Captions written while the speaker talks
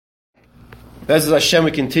As Hashem,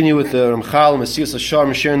 we continue with the Ramchal Mesilas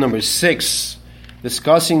Yesharim Shir number 6,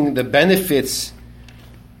 discussing the benefits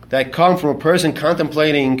that come from a person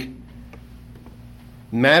contemplating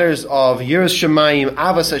matters of Yiras Shamayim,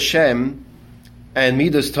 Avas Hashem, and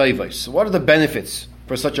Midas Tovos. What are the benefits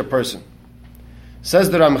for such a person? Says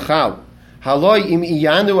the Ramchal, Haloi im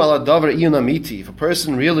iyanu ala davar iyun amiti. If a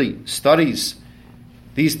person really studies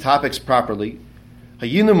these topics properly,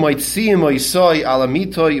 we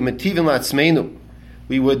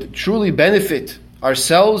would truly benefit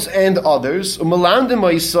ourselves and others.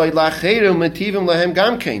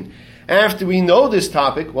 After we know this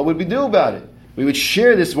topic, what would we do about it? We would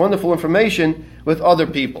share this wonderful information with other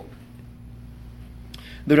people.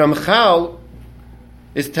 The Ramchal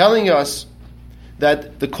is telling us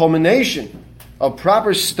that the culmination of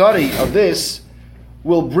proper study of this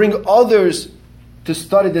will bring others to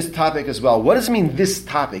study this topic as well. What does it mean, this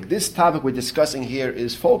topic? This topic we're discussing here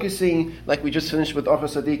is focusing, like we just finished with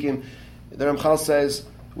Orchos Tzadikim. The Ramchal says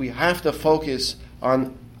we have to focus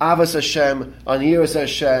on Avas Hashem, on Yiras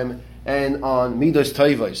Hashem, and on Midos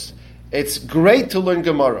Tovos. It's great to learn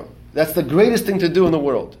Gemara. That's the greatest thing to do in the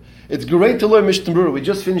world. It's great to learn Mishnah Berurah. We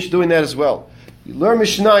just finished doing that as well. You learn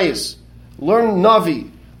Mishnayos, learn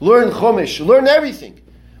Navi, learn Chumash, learn everything.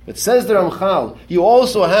 But says the Ramchal, you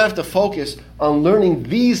also have to focus on learning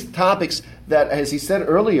these topics that, as he said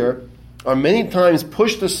earlier, are many times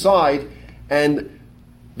pushed aside, and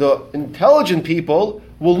the intelligent people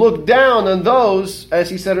will look down on those, as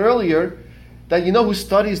he said earlier, that you know who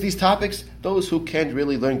studies these topics? Those who can't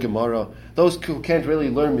really learn Gemara, those who can't really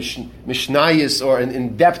learn Mishnayos or an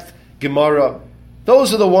in-depth Gemara.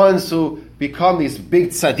 Those are the ones who become these big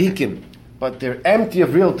tzaddikim, but they're empty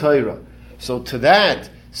of real Torah. So to that,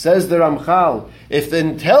 says the Ramchal, if the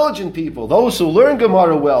intelligent people, those who learn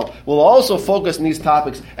Gemara well, will also focus on these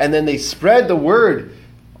topics, and then they spread the word,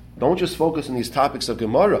 don't just focus on these topics of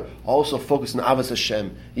Gemara, also focus on Avas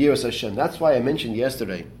Hashem, Yiras Hashem. That's why I mentioned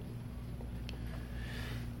yesterday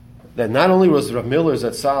that not only was Rav Miller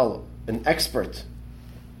Zatzal an expert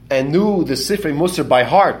and knew the Sifrei Musar by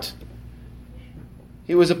heart,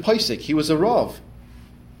 he was a Paisik, he was a Rav.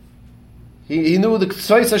 He knew the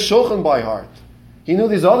Ksais HaShulchan by heart. He knew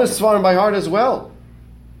these other Svarim by heart as well.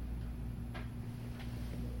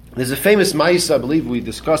 There's a famous Ma'isa, I believe we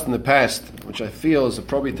discussed in the past, which I feel is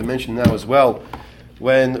appropriate to mention now as well,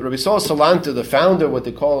 when Rabbi Saul Salanter, the founder, what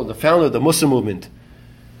they call the founder of the Mussar movement,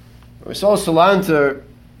 Rabbi Saul Salanter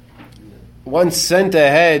once sent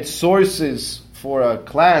ahead sources for a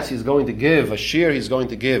class he's going to give, a shir he's going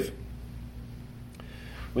to give.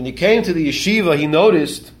 When he came to the yeshiva, he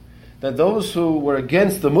noticed that those who were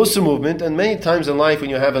against the Mussar movement, and many times in life when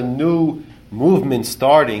you have a new movement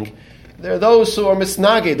starting, there are those who are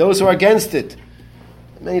misnage, those who are against it.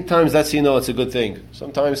 Many times that's, it's a good thing.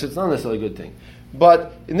 Sometimes it's not necessarily a good thing.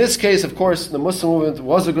 But in this case, of course, the Mussar movement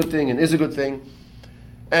was a good thing and is a good thing.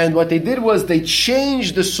 And what they did was they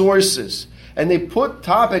changed the sources, and they put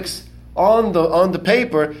topics on the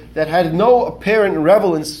paper that had no apparent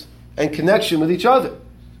relevance and connection with each other.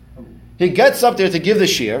 He gets up there to give the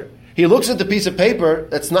shir. He looks at the piece of paper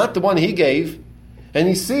that's not the one he gave, and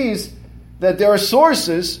he sees that there are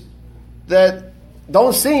sources that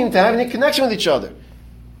don't seem to have any connection with each other.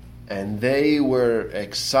 And they were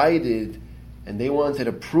excited, and they wanted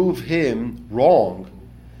to prove him wrong,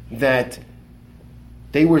 that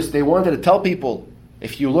they wanted to tell people,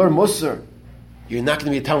 if you learn Musar, you're not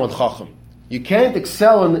going to be a Talmud Chacham. You can't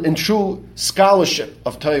excel in true scholarship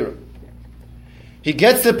of Torah. He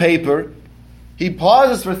gets the paper, he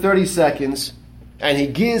pauses for 30 seconds, and he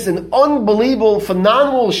gives an unbelievable,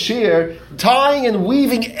 phenomenal shir, tying and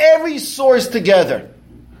weaving every source together.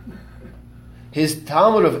 His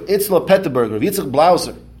Talmud of Itzla Petterberger, of Yitzchak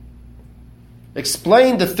Blauser,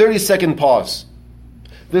 explained the 30-second pause.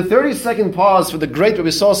 The 30-second pause for the great Rabbi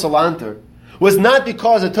Saul Salanter was not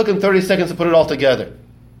because it took him 30 seconds to put it all together.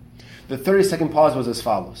 The 30-second pause was as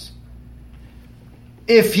follows.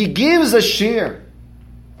 If he gives a shir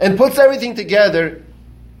and puts everything together,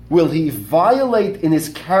 will he violate in his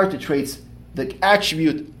character traits the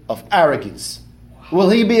attribute of arrogance? Will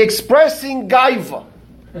he be expressing gaiva?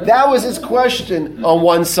 That was his question on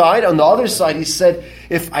one side. On the other side, he said,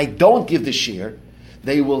 if I don't give the shir,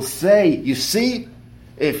 they will say, you see,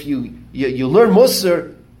 if you learn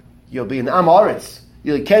Musar, you'll be an Am Haaretz.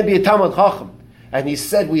 You can't be a Talmud Chacham. And he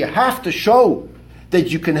said, we have to show that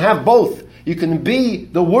you can have both. You can be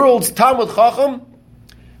the world's Talmud Chacham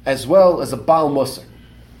as well as a Baal Musar.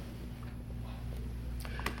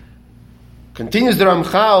 Continues the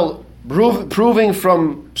Ramchal, proving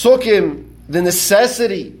from Psukim the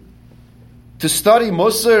necessity to study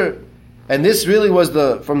Musar And this really was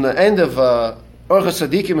from the end of Orchos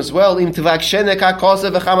Tzadikim as well. Im tevakshene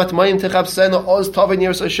ka'kosev v'chamat mayim techapsena oz tovin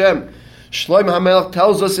yiras Hashem. Shlomo HaMelech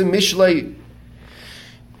tells us in Mishlei,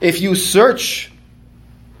 if you search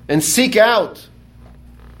and seek out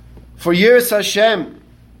for yiras Hashem,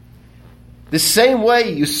 the same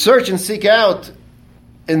way you search and seek out,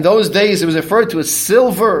 in those days it was referred to as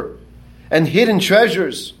silver and hidden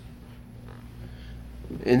treasures.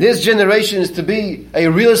 In this generation is to be a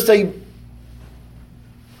real estate,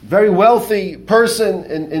 very wealthy person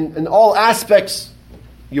in all aspects.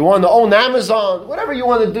 You want to own Amazon, whatever you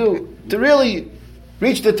want to do, to really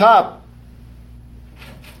reach the top.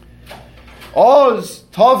 Oz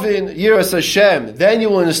Tovin Yiras Hashem, then you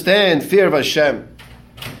will understand fear of Hashem.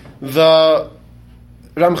 The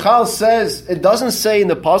Ramchal says, it doesn't say in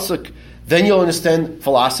the Pasuk, then you'll understand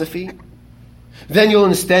philosophy, then you'll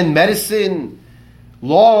understand medicine,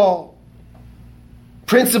 law,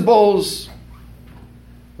 principles.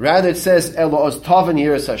 Rather it says, Elo'oz Tovin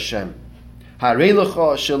Yiras Hashem.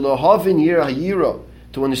 Hareilecha shelohavin yira hayira,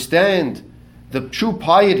 to understand the true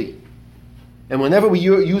piety. And whenever we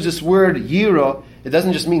use this word yira, it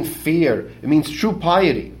doesn't just mean fear, it means true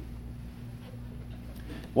piety.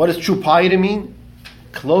 What does true piety mean?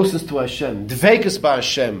 Closeness to Hashem, dveikus ba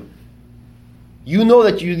Hashem. You know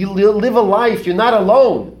that you live a life, you're not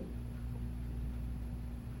alone.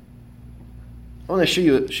 I want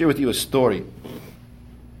to share with you a story.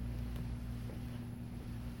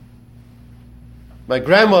 My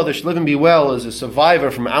grandmother, she live and be well, is a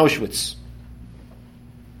survivor from Auschwitz.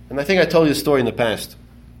 And I think I told you the story in the past.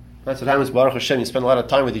 That's what happens, Baruch Hashem, you spend a lot of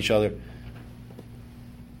time with each other.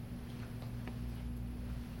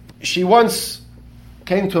 She once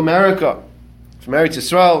came to America, from Eretz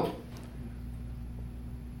Yisrael,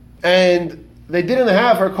 and they didn't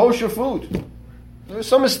have her kosher food. There was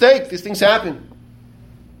some mistake, these things happen.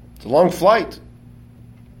 It's a long flight.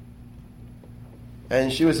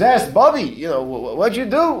 And she was asked, Bobby, what'd you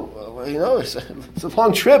do? It's a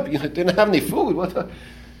long trip. You didn't have any food.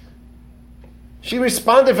 She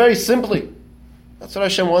responded very simply. That's what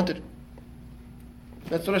Hashem wanted.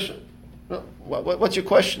 That's what Hashem. What's your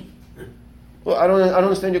question? Well, I don't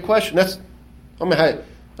understand your question. That's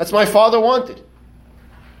my father wanted.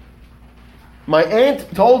 My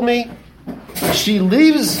aunt told me she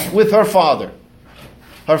lives with her father.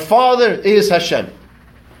 Her father is Hashem.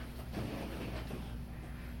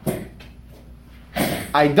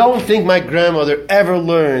 I don't think my grandmother ever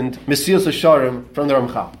learned Mesilas Yesharim from the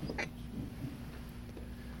Ramchal.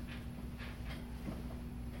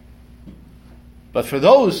 But for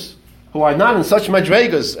those who are not in such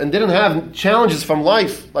madregas and didn't have challenges from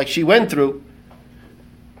life like she went through,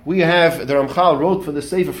 we have, the Ramchal wrote for the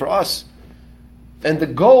Sefer for us. And the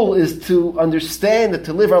goal is to understand that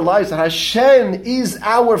to live our lives, that Hashem is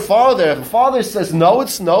our Father. If a father says no,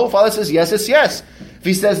 it's no. If father says yes, it's yes. If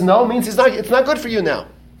he says no, it means it's not good for you now.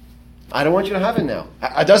 I don't want you to have it now.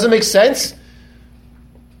 It doesn't make sense.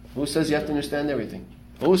 Who says you have to understand everything?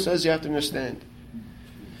 Who says you have to understand?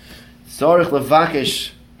 Tzarich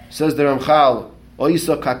levakesh, says the Ramchal,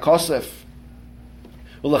 oisa kakosef,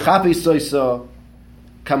 ulechapi soisa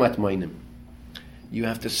kamat mainim. You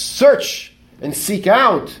have to search and seek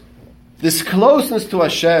out this closeness to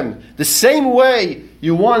Hashem. The same way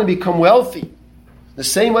you want to become wealthy, the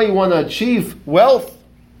same way you want to achieve wealth,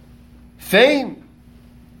 fame,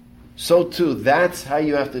 so too, that's how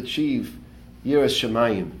you have to achieve Yiras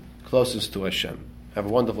Shamayim, closest to Hashem. Have a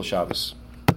wonderful Shabbos.